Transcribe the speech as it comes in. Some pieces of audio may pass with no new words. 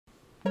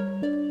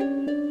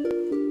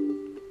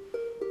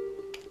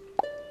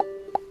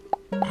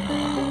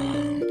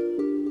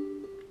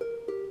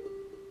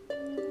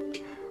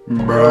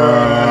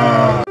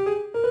Bruh.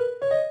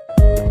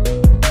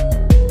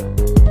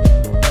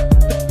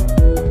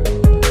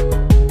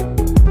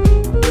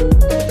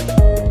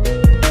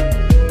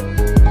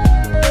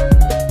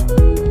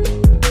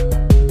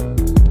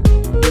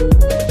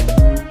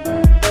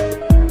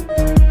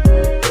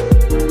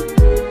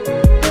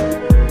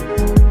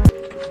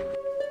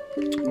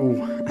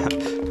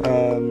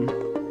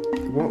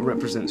 What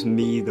represents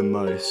me the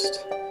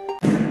most?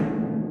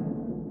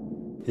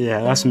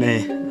 Yeah, that's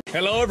me.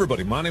 Hello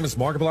everybody, my name is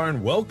Markiplier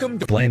and welcome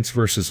to Plants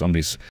vs.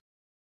 Zombies.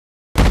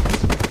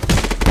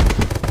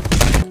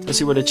 Let's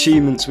see what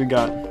achievements we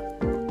got.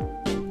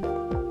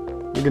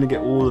 We're gonna get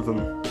all of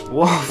them.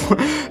 Whoa!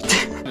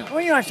 Oh,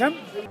 you want some?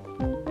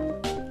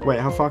 Wait,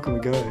 how far can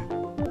we go?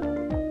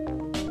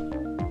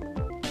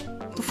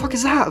 What the fuck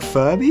is that, a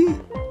Furby?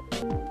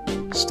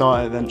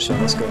 Start adventure,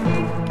 let's go.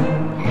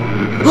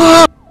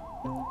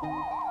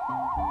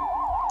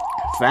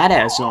 Fat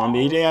ass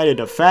zombie, they added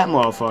a fat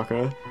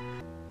motherfucker.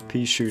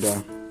 Pea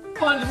shooter.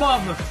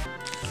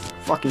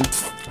 Fucking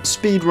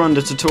speedrun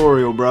the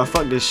tutorial, bruh.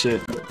 Fuck this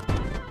shit.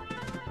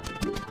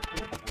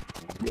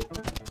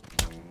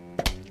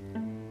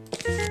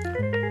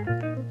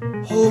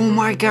 Oh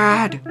my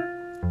god!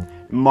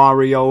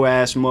 Mario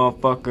ass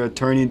motherfucker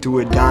turn into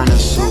a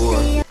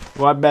dinosaur.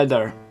 What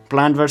better?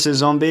 Plant vs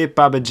Zombie?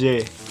 Baba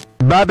J.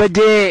 Baba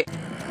J.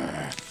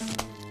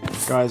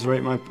 Guys,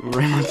 rate my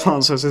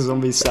Plants vs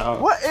Zombies setup.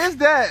 What is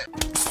that?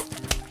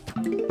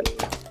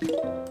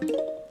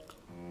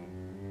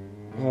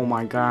 Oh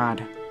my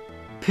god.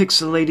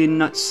 Pixelated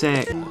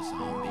nutsack.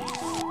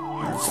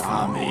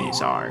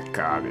 Zombies are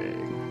coming.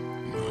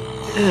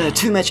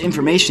 Too much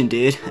information,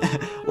 dude.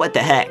 What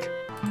the heck?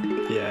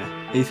 Yeah,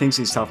 he thinks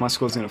he's tough. My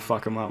squad's gonna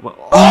fuck him up.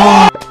 Oh!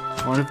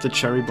 I wonder if the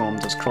cherry bomb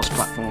does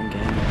cross-platform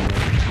gaming.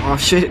 Oh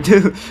shit,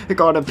 dude. It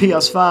got a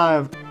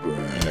PS5.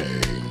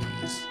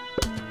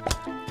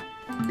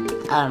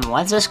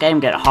 Why's this game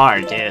get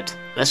hard, dude?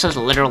 This is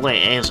literally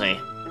easy.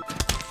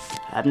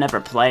 I've never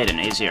played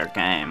an easier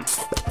game.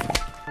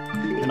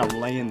 And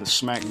I'm laying the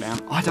smack down.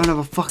 Oh, I don't have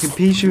a fucking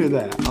pea shooter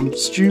there. I'm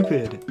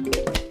stupid.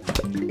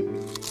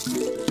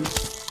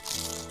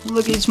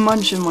 Look, he's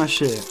munching my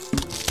shit.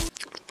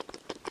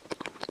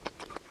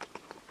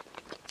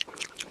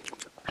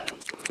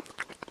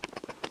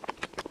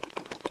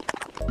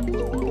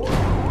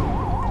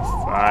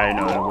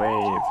 Final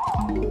wave.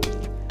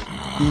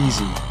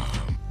 Easy.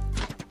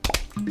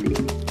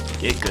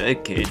 Get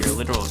good, kid. You're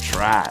literal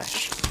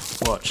trash.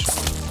 Watch.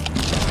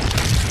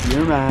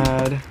 You're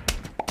mad.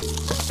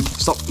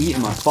 Stop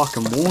eating my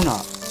fucking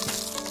walnut.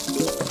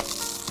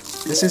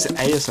 This is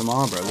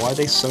ASMR, bro. Why are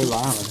they so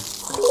loud?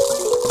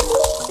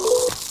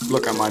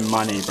 Look at my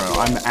money, bro.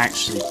 I'm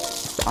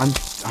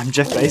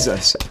Jeff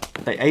Bezos.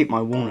 They ate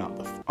my walnut.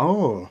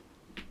 Oh.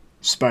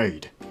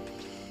 Spade.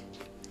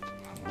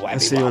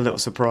 Let's see a little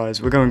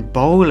surprise. We're going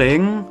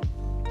bowling.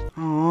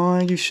 Oh,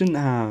 you shouldn't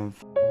have.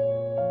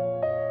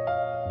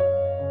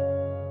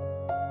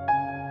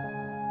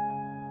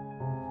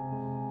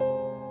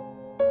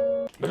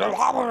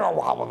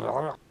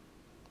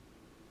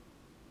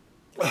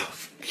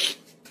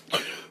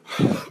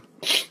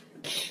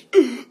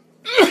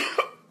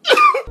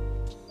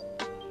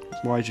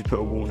 Why'd you put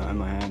a walnut in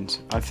my hand?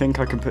 I think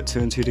I can put 2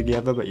 and 2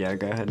 together, but yeah,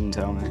 go ahead and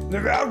tell me.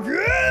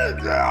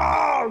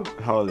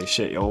 Holy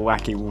shit, you're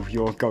wacky,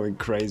 you're going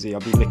crazy. I'll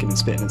be licking and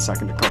spitting and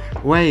sucking the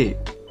cock. Wait!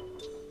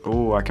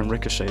 Oh, I can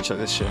ricochet check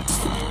this shit.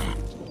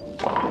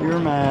 You're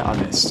mad. I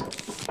missed.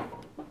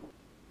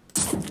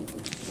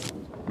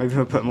 Maybe if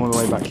I put them all the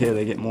way back here,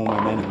 they get more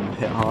momentum,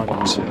 hit harder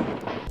and shit.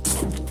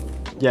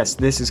 Yes,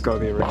 this has got to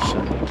be a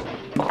ricochet.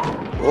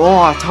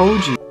 Oh, I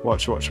told you!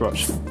 Watch, watch,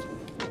 watch.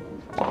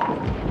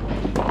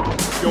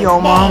 Yo,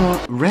 mama.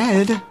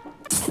 Red?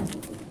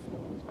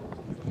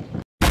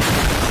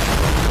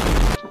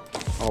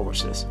 Oh,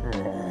 watch this.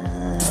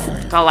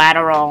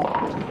 Collateral.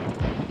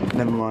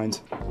 Never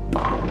mind.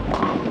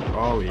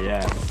 Oh,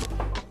 yeah.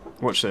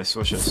 Watch this,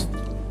 watch this.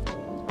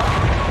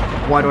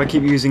 Why do I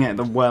keep using it at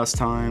the worst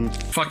time?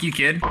 Fuck you,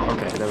 kid.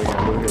 Okay, there we go.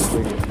 We're good,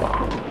 we're good.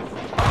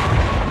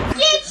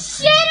 Get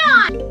shit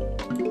on!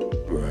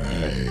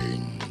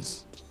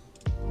 Brains.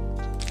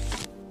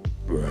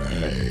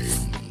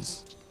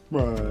 Brains.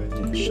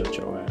 Right, shut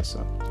your ass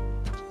up.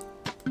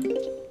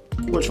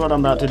 Watch what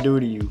I'm about to do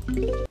to you.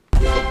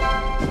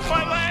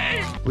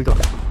 We got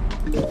it.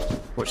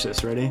 Watch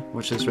this, ready?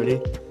 Watch this, ready?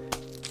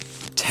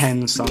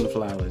 10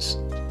 sunflowers.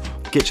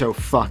 Get your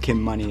fucking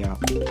money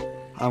up.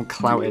 I'm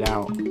clouted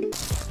out.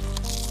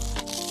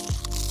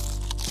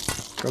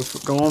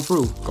 Go on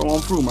through. Go on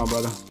through, my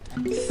brother.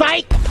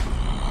 Psych!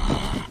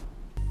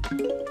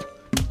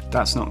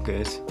 That's not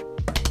good.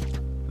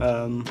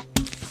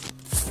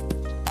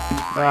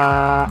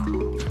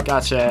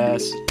 Gotcha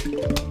ass.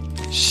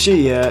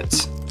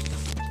 Shit.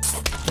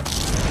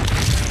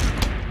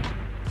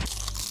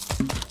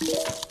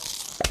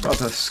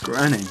 Brother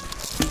scranning.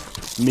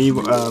 Me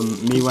when I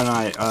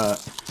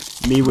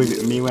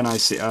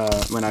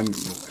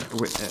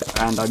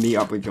meet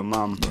up with your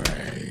mum.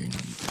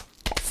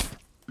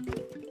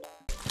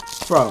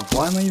 Bro,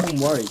 why am I even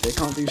worried? They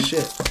can't do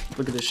shit.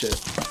 Look at this shit.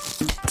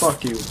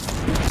 Fuck you.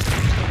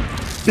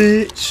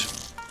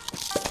 Bitch.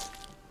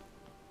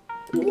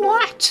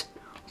 What?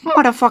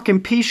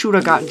 Motherfucking pea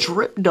shooter got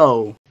drip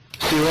though.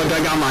 See what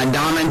I got my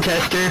diamond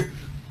tester?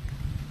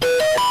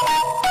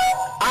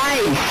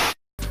 Ice!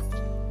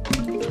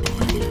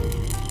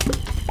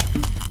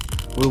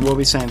 What are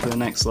we saying for the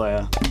next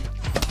layer?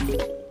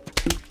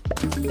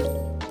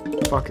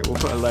 Fuck it, we'll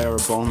put a layer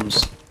of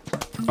bombs.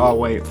 Oh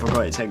wait,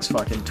 forgot it takes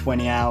fucking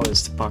 20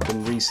 hours to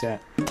fucking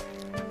reset.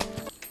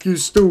 You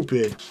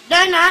stupid.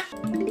 They're not.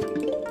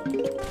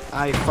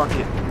 I fuck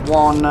it.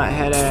 Walnut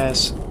head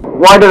ass.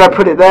 Why did I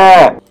put it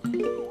there?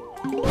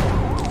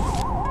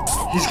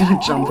 He's gonna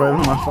jump over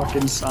my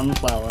fucking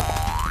sunflower.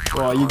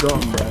 Wow, you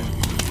got him, bro.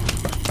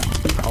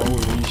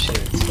 Holy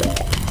shit.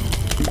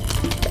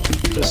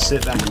 Just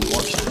sit back and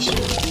watch this shit.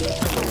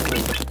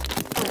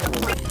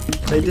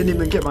 They didn't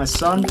even get my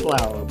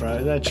sunflower,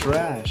 bro. They're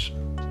trash.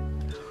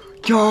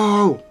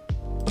 Yo!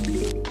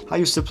 I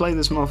used to play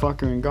this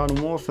motherfucker in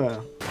Garden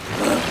Warfare.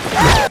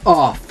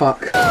 Oh,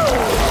 fuck.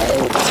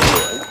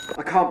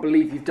 I can't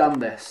believe you've done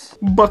this.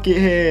 Bucket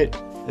hit!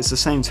 It's the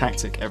same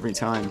tactic every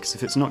time, because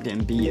if it's not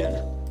getting beaten,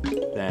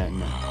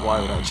 then why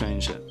would I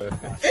change it?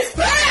 It's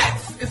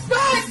facts! It's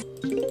facts!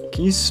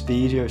 Can you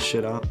speed your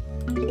shit up?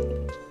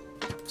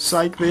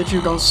 Psych bitch,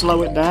 you gonna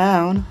slow it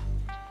down.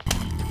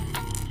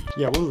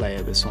 Yeah, we'll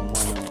layer this on,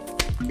 why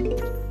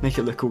not? Make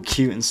it look all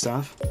cute and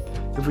stuff.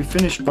 If we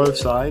finish both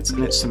sides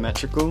and it's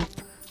symmetrical,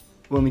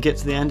 when we get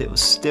to the end it will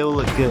still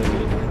look good, you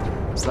know?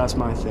 So that's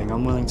my thing,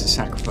 I'm willing to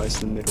sacrifice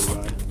the middle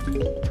row.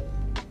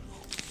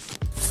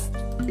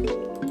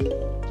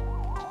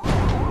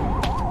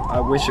 I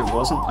wish it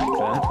wasn't like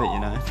that, but you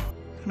know.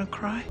 Gonna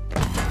cry?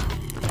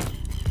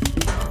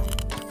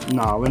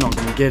 Nah, we're not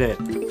gonna get it.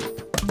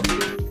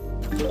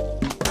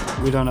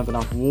 We don't have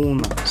enough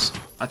walnuts.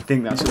 I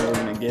think that's what we're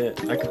gonna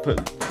get. I could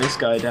put this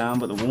guy down,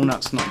 but the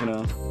walnut's not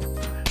gonna...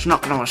 It's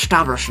not gonna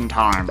establish in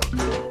time.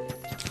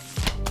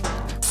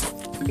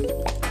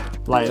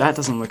 Like, that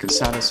doesn't look as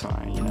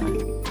satisfying, you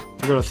know?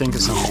 We gotta think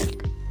of something.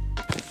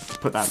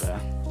 Put that there.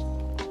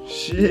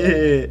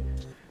 Shit!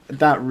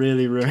 That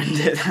really ruined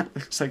it. That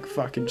looks like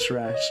fucking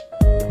trash.